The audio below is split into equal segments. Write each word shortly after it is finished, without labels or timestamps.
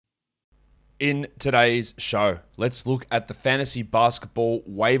in today's show. Let's look at the fantasy basketball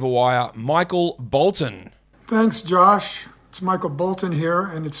waiver wire. Michael Bolton. Thanks, Josh. It's Michael Bolton here,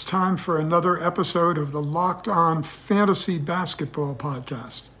 and it's time for another episode of the Locked On Fantasy Basketball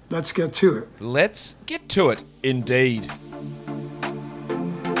Podcast. Let's get to it. Let's get to it, indeed.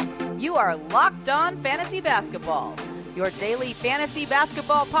 You are Locked On Fantasy Basketball, your daily fantasy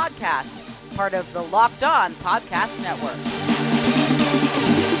basketball podcast, part of the Locked On Podcast Network.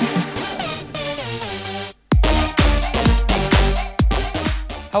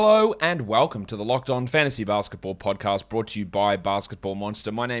 Hello and welcome to the Locked On Fantasy Basketball Podcast, brought to you by Basketball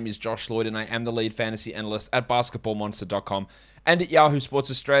Monster. My name is Josh Lloyd and I am the lead fantasy analyst at basketballmonster.com and at Yahoo Sports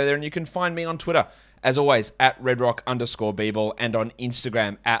Australia, and you can find me on Twitter, as always, at redrock_bball and on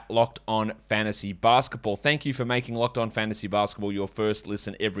Instagram at Locked On Fantasy Basketball. Thank you for making Locked On Fantasy Basketball your first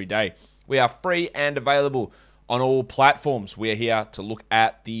listen every day. We are free and available on all platforms. We are here to look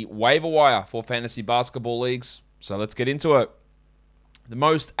at the waiver wire for fantasy basketball leagues, so let's get into it. The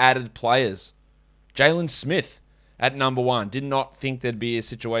most added players. Jalen Smith at number one. Did not think there'd be a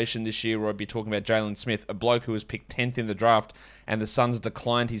situation this year where I'd be talking about Jalen Smith, a bloke who was picked 10th in the draft, and the Suns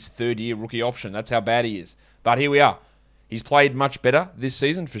declined his third-year rookie option. That's how bad he is. But here we are. He's played much better this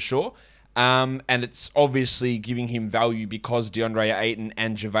season for sure, and it's obviously giving him value because DeAndre Ayton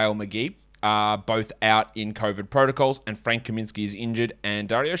and JaVale McGee are both out in COVID protocols, and Frank Kaminsky is injured, and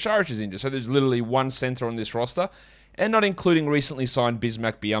Dario Saric is injured. So there's literally one center on this roster, and not including recently signed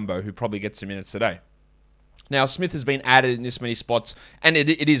Bismack Biyombo, who probably gets some minutes today. Now, Smith has been added in this many spots, and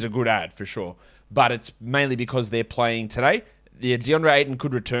it is a good ad for sure, but it's mainly because they're playing today. The DeAndre Ayton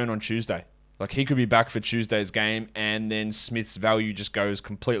could return on Tuesday. Like, he could be back for Tuesday's game, and then Smith's value just goes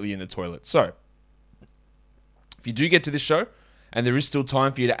completely in the toilet. So, if you do get to this show, and there is still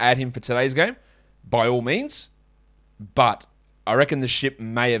time for you to add him for today's game, by all means, but I reckon the ship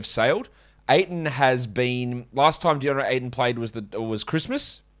may have sailed. Ayton has been, last time DeAndre Ayton played was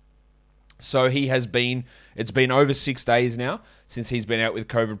Christmas. So it's been over 6 days now since he's been out with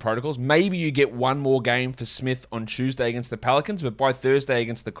COVID protocols. Maybe you get one more game for Smith on Tuesday against the Pelicans, but by Thursday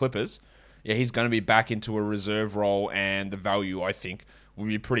against the Clippers, yeah, he's going to be back into a reserve role, and the value, I think, will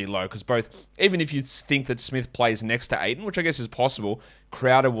be pretty low. Because even if you think that Smith plays next to Ayton, which I guess is possible,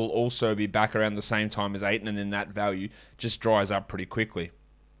 Crowder will also be back around the same time as Ayton, and then that value just dries up pretty quickly.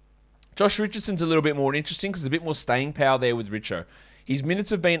 Josh Richardson's a little bit more interesting because there's a bit more staying power there with Richo. His minutes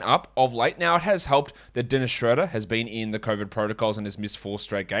have been up of late. Now, it has helped that Dennis Schroeder has been in the COVID protocols and has missed 4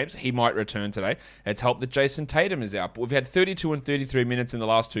 straight games. He might return today. It's helped that Jason Tatum is out. But we've had 32 and 33 minutes in the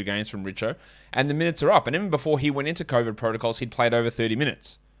last 2 games from Richo, and the minutes are up. And even before he went into COVID protocols, he'd played over 30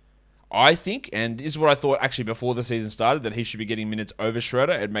 minutes. I think, and this is what I thought actually before the season started, that he should be getting minutes over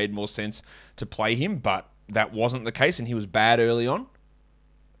Schroeder. It made more sense to play him, but that wasn't the case, and he was bad early on.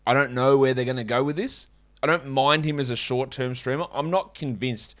 I don't know where they're going to go with this. I don't mind him as a short-term streamer. I'm not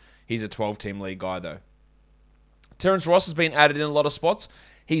convinced he's a 12-team league guy, though. Terrence Ross has been added in a lot of spots.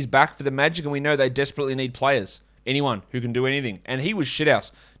 He's back for the Magic, and we know they desperately need players. Anyone who can do anything. And he was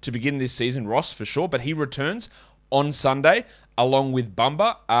shithouse to begin this season, Ross, for sure, but he returns on Sunday along with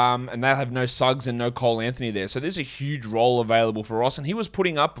Bumba, and they'll have no Suggs and no Cole Anthony there. So there's a huge role available for Ross, and he was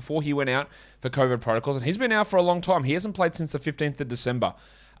putting up before he went out for COVID protocols, and he's been out for a long time. He hasn't played since the 15th of December.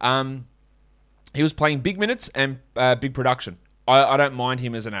 He was playing big minutes and big production. I don't mind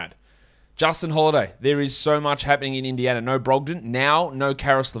him as an ad. Justin Holiday. There is so much happening in Indiana. No Brogdon. Now, no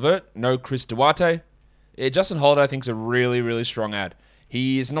Karis LeVert. No Chris Duarte. Yeah, Justin Holiday I think is a really, really strong ad.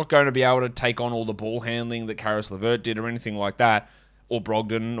 He is not going to be able to take on all the ball handling that Karis LeVert did or anything like that, or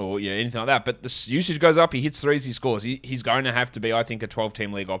Brogdon or anything like that. But the usage goes up. He hits threes. He scores. He's going to have to be, I think, a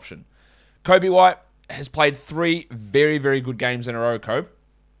 12-team league option. Kobe White has played 3 very, very good games in a row, Kobe.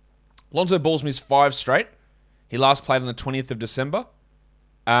 Lonzo Ball's missed 5 straight. He last played on the 20th of December.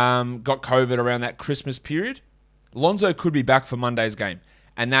 Got COVID around that Christmas period. Lonzo could be back for Monday's game,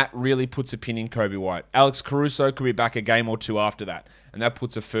 and that really puts a pin in Kobe White. Alex Caruso could be back a game or 2 after that, and that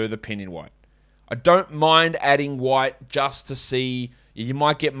puts a further pin in White. I don't mind adding White just to see. You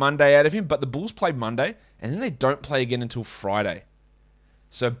might get Monday out of him, but the Bulls played Monday, and then they don't play again until Friday.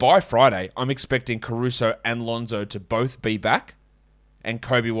 So by Friday, I'm expecting Caruso and Lonzo to both be back, and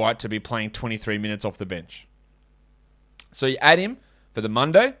Kobe White to be playing 23 minutes off the bench. So you add him for the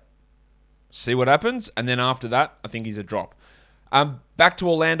Monday, see what happens, and then after that, I think he's a drop. Back to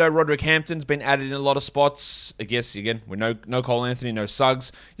Orlando, Roderick Hampton's been added in a lot of spots. I guess, again, with no Cole Anthony, no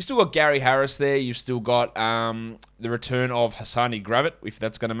Suggs. You still got Gary Harris there. You've still got the return of Hassani Gravett, if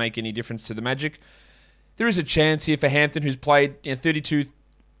that's going to make any difference to the Magic. There is a chance here for Hampton, who's played 28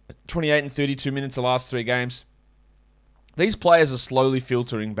 and 32 minutes the last 3 games. These players are slowly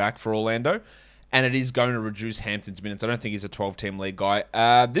filtering back for Orlando, and it is going to reduce Hampton's minutes. I don't think he's a 12-team league guy.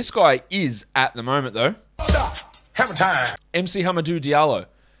 This guy is, at the moment, though, Stop. Hammer time. MC Hamidou Diallo.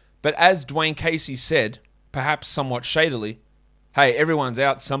 But as Dwayne Casey said, perhaps somewhat shadily, hey, everyone's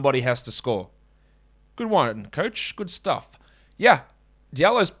out, somebody has to score. Good one, coach. Good stuff. Yeah,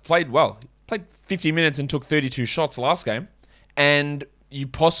 Diallo's played well. He played 50 minutes and took 32 shots last game. And you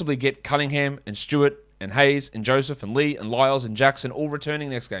possibly get Cunningham and Stewart and Hayes and Joseph and Lee and Lyles and Jackson all returning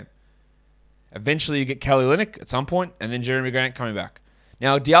next game. Eventually you get Kelly Olynyk at some point, and then Jeremy Grant coming back.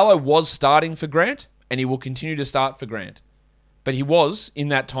 Now, Diallo was starting for Grant, and he will continue to start for Grant. But he was, in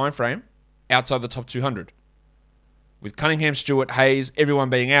that time frame, outside the top 200. With Cunningham, Stewart, Hayes, everyone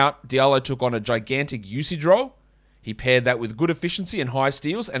being out, Diallo took on a gigantic usage role. He paired that with good efficiency and high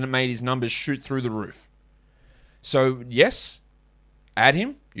steals, and it made his numbers shoot through the roof. So, yes, add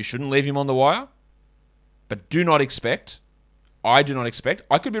him. You shouldn't leave him on the wire. But I do not expect, I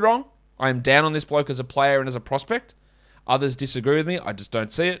could be wrong. I am down on this bloke as a player and as a prospect. Others disagree with me. I just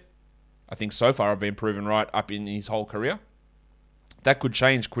don't see it. I think so far I've been proven right up in his whole career. That could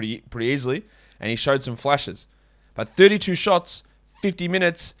change pretty easily, and he showed some flashes. But 32 shots, 50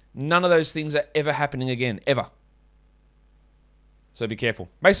 minutes, none of those things are ever happening again, ever. So be careful.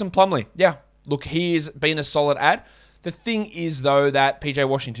 Mason Plumlee, yeah, look, he has been a solid add. The thing is, though, that PJ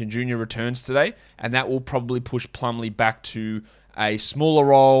Washington Jr. returns today, and that will probably push Plumlee back to a smaller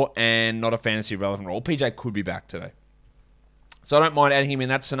role and not a fantasy relevant role. PJ could be back today. So I don't mind adding him in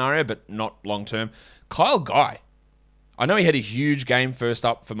that scenario, but not long term. Kyle Guy. I know he had a huge game first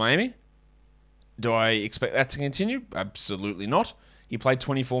up for Miami. Do I expect that to continue? Absolutely not. He played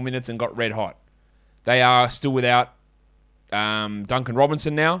 24 minutes and got red hot. They are still without Duncan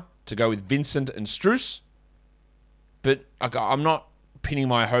Robinson now to go with Vincent and Strus. But I'm not pinning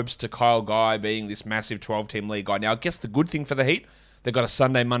my hopes to Kyle Guy being this massive 12-team league guy. Now, I guess the good thing for the Heat, they've got a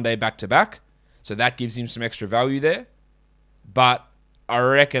Sunday, Monday back-to-back, so that gives him some extra value there. But I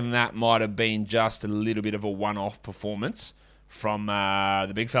reckon that might have been just a little bit of a one-off performance from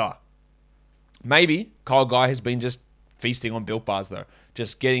the big fella. Maybe Kyle Guy has been just feasting on Built Bars, though.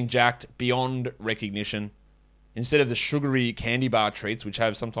 Just getting jacked beyond recognition. Instead of the sugary candy bar treats, which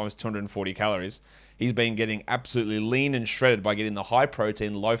have sometimes 240 calories, he's been getting absolutely lean and shredded by getting the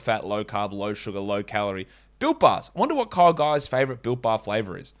high-protein, low-fat, low-carb, low-sugar, low-calorie Built Bars. I wonder what Kyle Guy's favourite Built Bar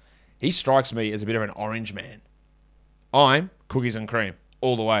flavour is. He strikes me as a bit of an orange man. I'm cookies and cream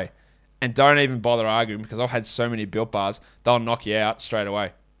all the way. And don't even bother arguing because I've had so many Built Bars, they'll knock you out straight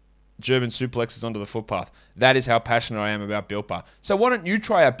away. German suplexes onto the footpath. That is how passionate I am about Built Bar. So why don't you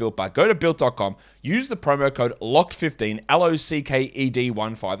try out Built Bar? Go to Built.com, use the promo code LOCKED15,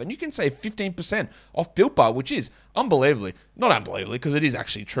 LOCKED15, and you can save 15% off Built Bar, which is not unbelievably, because it is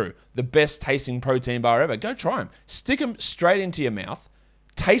actually true, the best tasting protein bar ever. Go try them. Stick them straight into your mouth,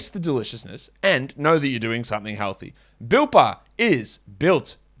 taste the deliciousness, and know that you're doing something healthy. Built Bar is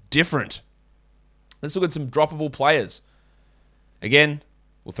built different. Let's look at some droppable players. Again,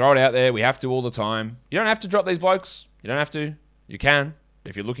 we'll throw it out there. We have to all the time. You don't have to drop these blokes. You don't have to. You can.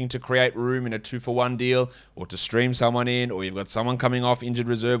 If you're looking to create room in a 2-for-1 deal or to stream someone in, or you've got someone coming off injured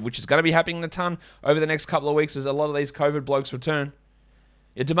reserve, which is going to be happening a ton over the next couple of weeks as a lot of these COVID blokes return.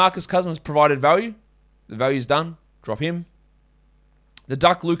 Yeah, DeMarcus Cousins provided value. The value's done. Drop him. The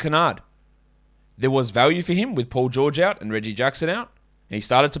Duck, Luke Kennard. There was value for him with Paul George out and Reggie Jackson out, and he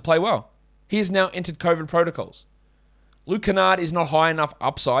started to play well. He has now entered COVID protocols. Luke Kennard is not high enough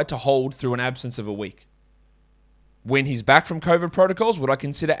upside to hold through an absence of a week. When he's back from COVID protocols, would I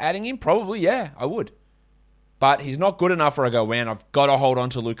consider adding him? Probably, yeah, I would. But he's not good enough where I go, man, I've got to hold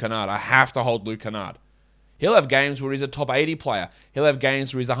on to Luke Kennard. I have to hold Luke Kennard. He'll have games where he's a top 80 player. He'll have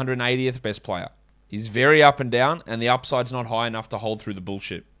games where he's the 180th best player. He's very up and down, and the upside's not high enough to hold through the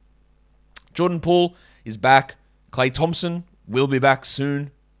bullshit. Jordan Poole is back. Klay Thompson will be back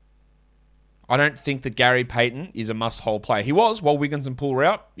soon. I don't think that Gary Payton is a must-hold player. He was while Wiggins and Poole were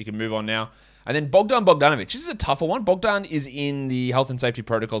out. You can move on now. And then Bogdan Bogdanovic. This is a tougher one. Bogdan is in the health and safety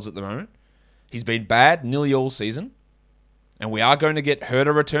protocols at the moment. He's been bad nearly all season. And we are going to get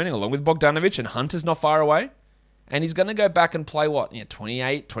Herter returning along with Bogdanovic, and Hunter's not far away. And he's going to go back and play,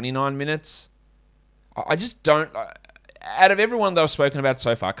 28, 29 minutes? I just don't... Out of everyone that I've spoken about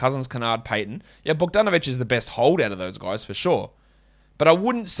so far, Cousins, Kennard, Payton, yeah, Bogdanovic is the best hold out of those guys for sure. But I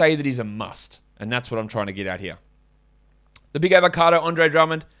wouldn't say that he's a must. And that's what I'm trying to get at here. The big avocado, Andre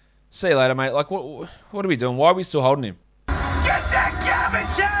Drummond. See you later, mate. Like, what are we doing? Why are we still holding him? Get that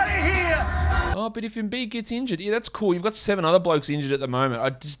garbage out of here! Oh, but if Embiid gets injured, yeah, that's cool. You've got 7 other blokes injured at the moment.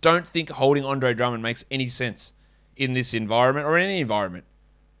 I just don't think holding Andre Drummond makes any sense in this environment or in any environment.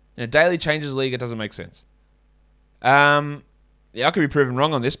 In a daily changes league, it doesn't make sense. Yeah, I could be proven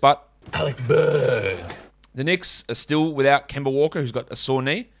wrong on this, but Alec Berg. the Knicks are still without Kemba Walker, who's got a sore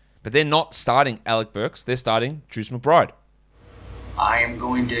knee, but they're not starting Alec Burks. They're starting Juice McBride. I am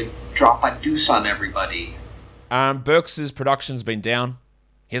going to drop a deuce on everybody. Burks' production's been down.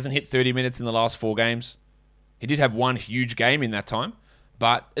 He hasn't hit 30 minutes in the last 4 games. He did have one huge game in that time,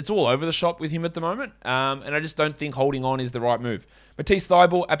 but it's all over the shop with him at the moment, and I just don't think holding on is the right move. Matisse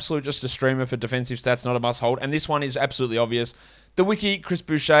Thybulle, absolute just a streamer for defensive stats, not a must-hold, and this one is absolutely obvious. The wiki, Chris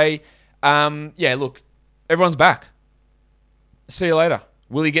Boucher, yeah, look, everyone's back. See you later.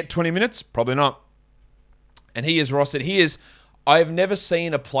 Will he get 20 minutes? Probably not. And he is rostered. I have never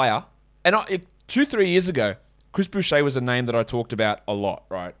seen a player, and 2-3 years ago, Chris Boucher was a name that I talked about a lot,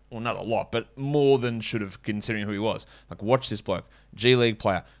 right? Well, not a lot, but more than should have, considering who he was. Like, watch this bloke. G League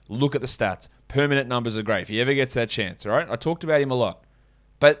player. Look at the stats. Permanent numbers are great if he ever gets that chance, all right? I talked about him a lot.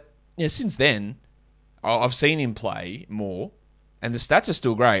 But since then, I've seen him play more, and the stats are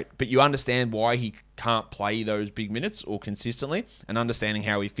still great, but you understand why he can't play those big minutes or consistently, and understanding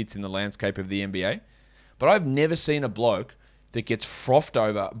how he fits in the landscape of the NBA. But I've never seen a bloke that gets frothed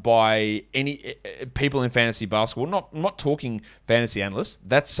over by any people in fantasy basketball. I'm not talking fantasy analysts.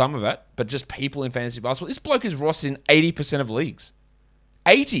 That's some of it, but just people in fantasy basketball. This bloke is rostered in 80% of leagues.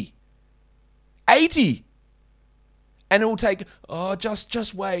 80. And it will take,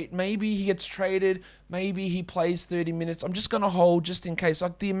 just wait. Maybe he gets traded. Maybe he plays 30 minutes. I'm just going to hold just in case.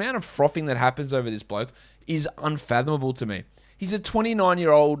 Like, the amount of frothing that happens over this bloke is unfathomable to me. He's a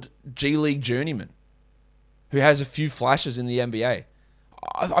 29-year-old G League journeyman who has a few flashes in the NBA.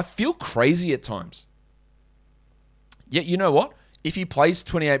 I feel crazy at times. Yet, you know what? If he plays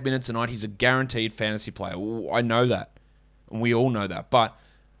 28 minutes a night, he's a guaranteed fantasy player. I know that. And we all know that. But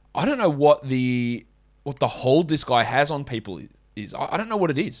I don't know what the hold this guy has on people is. I don't know what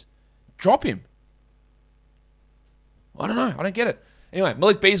it is. Drop him. I don't know. I don't get it. Anyway,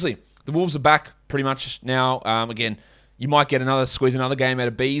 Malik Beasley. The Wolves are back pretty much now. Again, you might get squeeze another game out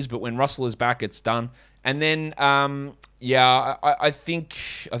of Bees, but when Russell is back, it's done. And then, I think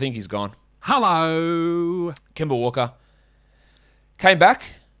he's gone. Hello. Kemba Walker came back.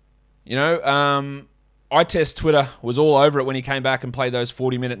 I Test Twitter was all over it when he came back and played those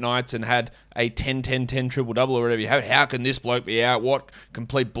 40-minute nights and had a 10-10-10 triple-double or whatever you have. How can this bloke be out? What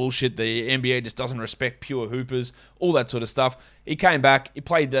complete bullshit. The NBA just doesn't respect pure hoopers. All that sort of stuff. He came back. He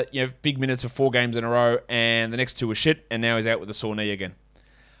played big minutes of 4 games in a row, and the next 2 were shit, and now he's out with a sore knee again.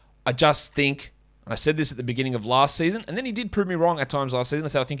 I just think, and I said this at the beginning of last season, and then he did prove me wrong at times last season. I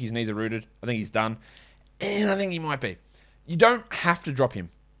said I think his knees are rooted. I think he's done. And I think he might be. You don't have to drop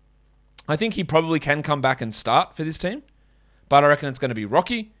him. I think he probably can come back and start for this team, but I reckon it's going to be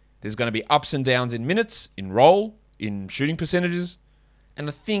rocky. There's going to be ups and downs in minutes, in role, in shooting percentages, and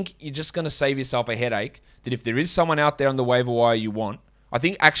I think you're just going to save yourself a headache that if there is someone out there on the waiver wire you want, I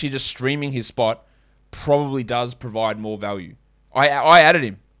think actually just streaming his spot probably does provide more value. I added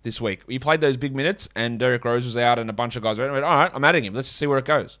him this week. He played those big minutes, and Derrick Rose was out, and a bunch of guys were out. I went, all right, I'm adding him. Let's just see where it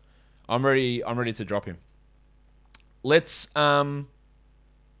goes. I'm ready to drop him. Let's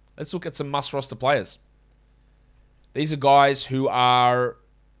look at some must-roster players. These are guys who are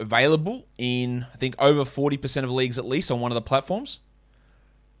available in, I think, over 40% of leagues at least on one of the platforms,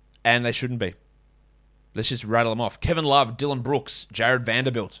 and they shouldn't be. Let's just rattle them off. Kevin Love, Dylan Brooks, Jared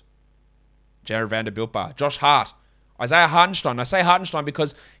Vanderbilt bar, Josh Hart, Isaiah Hartenstein. I say Hartenstein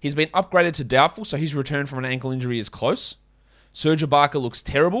because he's been upgraded to doubtful, so his return from an ankle injury is close. Serge Ibaka looks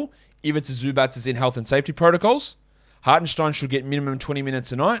terrible. Ivica Zubac is in health and safety protocols. Hartenstein should get minimum 20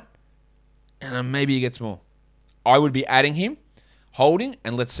 minutes a night, and maybe he gets more. I would be adding him, holding,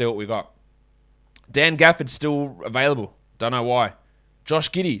 and let's see what we got. Dan Gafford's still available. Don't know why. Josh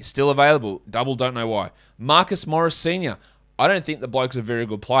Giddey, still available. Don't know why. Marcus Morris Sr. I don't think the bloke's a very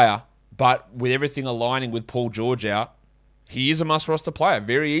good player, but with everything aligning with Paul George out, he is a must-roster player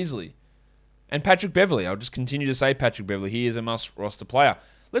very easily. And Patrick Beverley. I'll just continue to say Patrick Beverley. He is a must-roster player.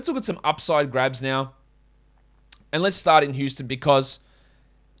 Let's look at some upside grabs now. And let's start in Houston because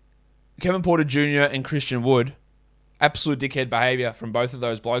Kevin Porter Jr. and Christian Wood, absolute dickhead behavior from both of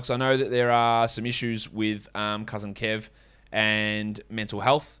those blokes. I know that there are some issues with Cousin Kev and mental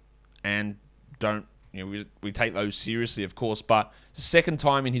health, and we take those seriously, of course, but it's the second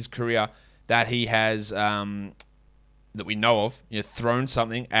time in his career that he has, that we know of, thrown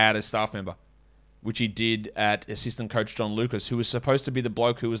something at a staff member, which he did at assistant coach John Lucas, who was supposed to be the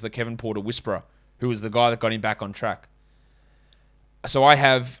bloke who was the Kevin Porter whisperer, who was the guy that got him back on track. So I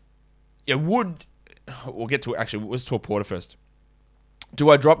have, Wood, we'll get to, actually, let's talk Porter first.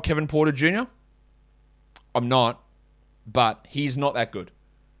 Do I drop Kevin Porter Jr.? I'm not, but he's not that good.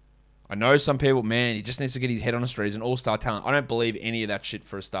 I know some people, man, he just needs to get his head on a straight. He's an all-star talent. I don't believe any of that shit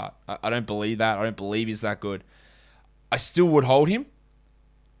for a start. I don't believe that. I don't believe he's that good. I still would hold him,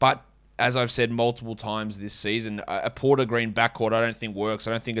 but as I've said multiple times this season, a Porter Green backcourt I don't think works.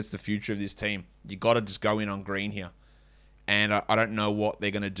 I don't think it's the future of this team. You got to just go in on Green here. And I don't know what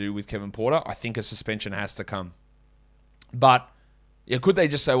they're going to do with Kevin Porter. I think a suspension has to come. But yeah, could they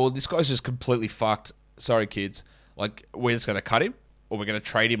just say, well, this guy's just completely fucked. Sorry, kids. Like, we're just going to cut him? Or we're going to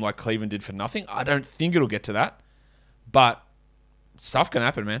trade him like Cleveland did for nothing? I don't think it'll get to that. But stuff can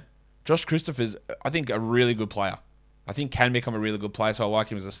happen, man. Josh Christopher's, I think, a really good player. I think can become a really good player, so I like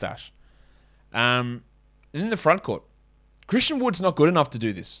him as a stash. And in the front court, Christian Wood's not good enough to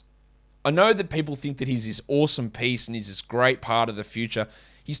do this. I know that people think that he's this awesome piece and he's this great part of the future.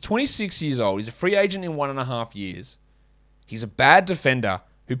 He's 26 years old. He's a free agent in 1.5 years. He's a bad defender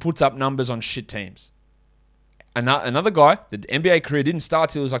who puts up numbers on shit teams. Another guy, the NBA career didn't start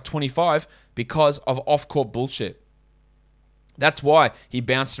till he was like 25 because of off-court bullshit. That's why he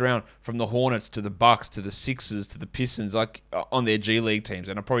bounced around from the Hornets to the Bucks to the Sixers to the Pistons, like on their G League teams,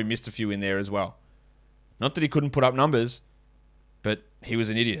 and I probably missed a few in there as well. Not that he couldn't put up numbers, but he was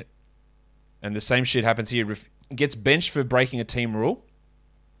an idiot. And the same shit happens here. Gets benched for breaking a team rule,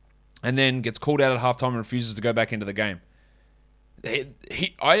 and then gets called out at halftime and refuses to go back into the game.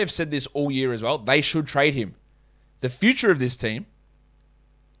 I have said this all year as well. They should trade him. The future of this team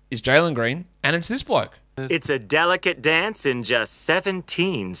is Jalen Green, and it's this bloke. It's a delicate dance in just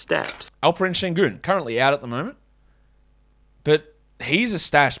 17 steps. Alperen Şengün, currently out at the moment. But he's a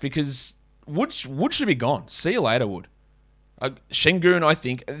stash because Wood should be gone. See you later, Wood. Şengün, I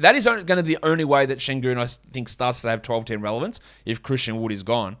think, that is going to be the only way that Şengün, I think, starts to have 12-10 relevance if Christian Wood is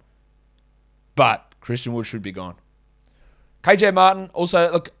gone. But Christian Wood should be gone. KJ Martin,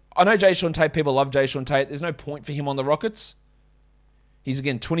 also, look, I know Jae'Sean Tate, people love Jae'Sean Tate. There's no point for him on the Rockets. He's,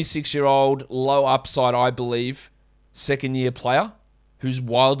 again, 26-year-old, low upside, I believe, second-year player who's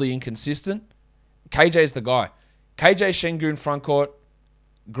wildly inconsistent. KJ's the guy. KJ, Şengün, frontcourt,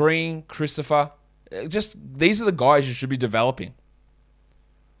 Green, Christopher. Just, these are the guys you should be developing.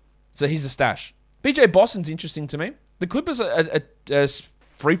 So he's a stash. BJ Boston's interesting to me. The Clippers are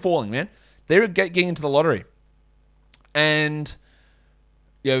free-falling, man. They're getting into the lottery. And,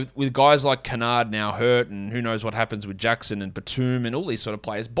 you know, with guys like Kennard now hurt, and who knows what happens with Jackson and Batum and all these sort of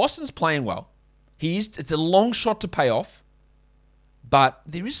players, Boston's playing well. It's a long shot to pay off, but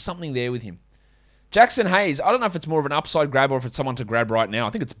there is something there with him. Jackson Hayes, I don't know if it's more of an upside grab or if it's someone to grab right now.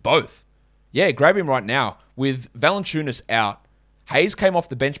 I think it's both. Yeah, grab him right now. With Valanciunas out, Hayes came off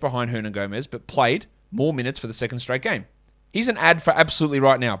the bench behind Hernan Gomez, but played more minutes for the second straight game. He's an ad for absolutely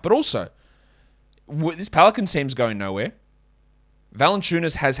right now. But also, this Pelicans team's going nowhere.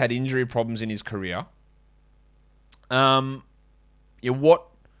 Valanciunas has had injury problems in his career. What's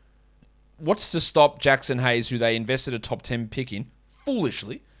to stop Jackson Hayes, who they invested a top 10 pick in,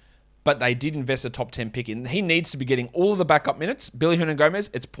 foolishly, but they did invest a top 10 pick in. He needs to be getting all of the backup minutes. Billy Hernan Gomez,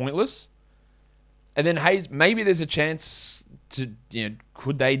 it's pointless. And then Hayes, maybe there's a chance to,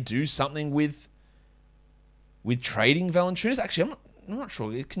 could they do something with trading Valanciunas? Actually, I'm not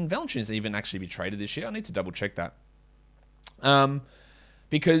sure. Can Valanciunas even actually be traded this year? I need to double check that.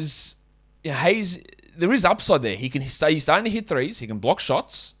 Because Hayes, there is upside there. He's starting to hit threes. He can block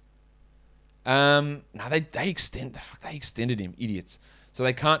shots. No, they extended him, idiots. So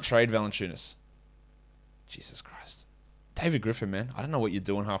they can't trade Valanciunas. Jesus Christ, David Griffin, man, I don't know what you're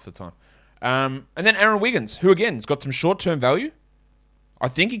doing half the time. And then Aaron Wiggins, who again has got some short-term value. I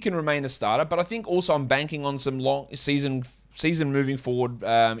think he can remain a starter, but I think also I'm banking on some long season moving forward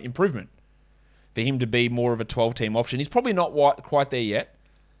improvement for him to be more of a 12-team option. He's probably not quite there yet.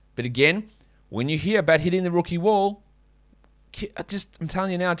 But again, when you hear about hitting the rookie wall, I'm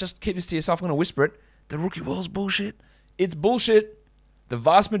telling you now, just keep this to yourself. I'm going to whisper it. The rookie wall's bullshit. It's bullshit. The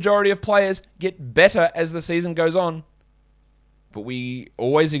vast majority of players get better as the season goes on. But we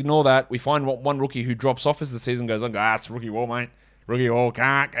always ignore that. We find one rookie who drops off as the season goes on. It's rookie wall, mate. Rookie wall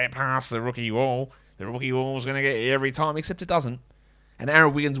can't get past the rookie wall. The rookie wall's going to get you every time, except it doesn't. And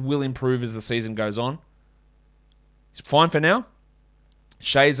Aaron Wiggins will improve as the season goes on. He's fine for now.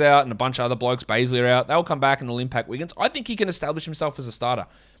 Shea's out and a bunch of other blokes, Baisley are out. They'll come back and it'll impact Wiggins. I think he can establish himself as a starter.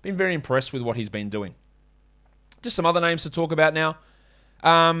 Been very impressed with what he's been doing. Just some other names to talk about now.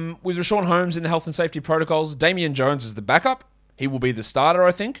 With Richaun Holmes in the health and safety protocols, Damian Jones is the backup. He will be the starter,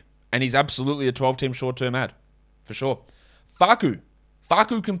 I think. And he's absolutely a 12-team short-term ad. For sure. Facu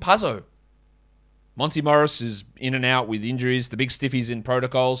Campazzo. Monty Morris is in and out with injuries. The big stiffies in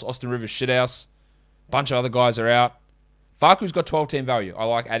protocols. Austin Rivers shithouse. A bunch of other guys are out. Facu's got 12-team value. I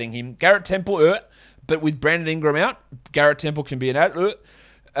like adding him. Garrett Temple, but with Brandon Ingram out, Garrett Temple can be an ad.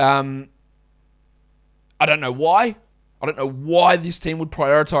 I don't know why. I don't know why this team would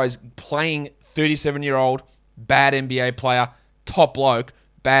prioritize playing 37-year-old, bad NBA player, top bloke,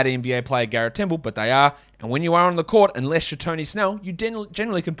 bad NBA player Garrett Temple, but they are. And when you are on the court, unless you're Tony Snell, you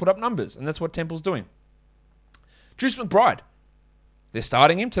generally can put up numbers, and that's what Temple's doing. Juice McBride. They're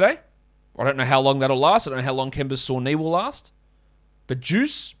starting him today. I don't know how long that'll last. I don't know how long Kemba's sore knee will last. But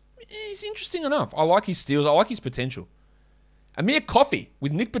Juice, he's interesting enough. I like his steals. I like his potential. Amir Coffey,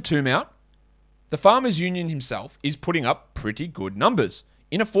 with Nick Batum out, the Farmers Union himself is putting up pretty good numbers.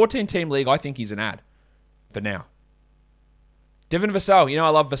 In a 14-team league, I think he's an ad for now. Devin Vassell, I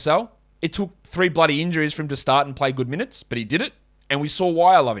love Vassell. It took 3 bloody injuries for him to start and play good minutes, but he did it, and we saw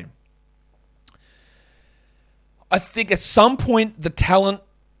why I love him. I think at some point the talent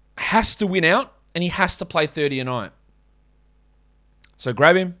has to win out, and he has to play 30 a night. So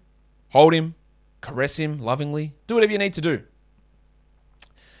grab him, hold him, caress him lovingly, do whatever you need to do.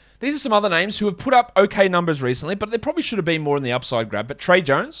 These are some other names who have put up okay numbers recently, but they probably should have been more in the upside grab. But Trey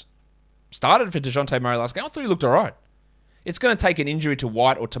Jones started for DeJounte Murray last game. I thought he looked all right. It's going to take an injury to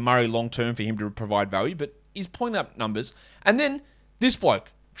White or to Murray long-term for him to provide value, but he's pulling up numbers. And then this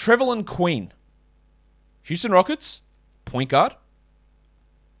bloke, Trevelyan Queen. Houston Rockets, point guard.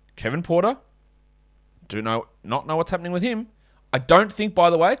 Kevin Porter, not know what's happening with him. I don't think, by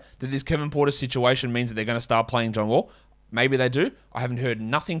the way, that this Kevin Porter situation means that they're going to start playing John Wall. Maybe they do. I haven't heard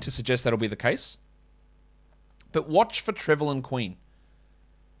nothing to suggest that'll be the case. But watch for Trevelyan Queen.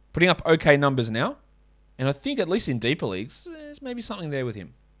 Putting up okay numbers now. And I think, at least in deeper leagues, there's maybe something there with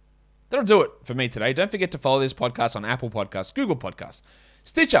him. That'll do it for me today. Don't forget to follow this podcast on Apple Podcasts, Google Podcasts,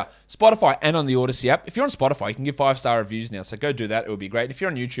 Stitcher, Spotify, and on the Odyssey app. If you're on Spotify, you can give 5-star reviews now, so go do that. It would be great. If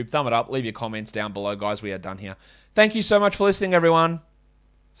you're on YouTube, thumb it up. Leave your comments down below, guys. We are done here. Thank you so much for listening, everyone.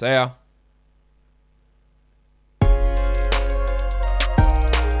 See ya.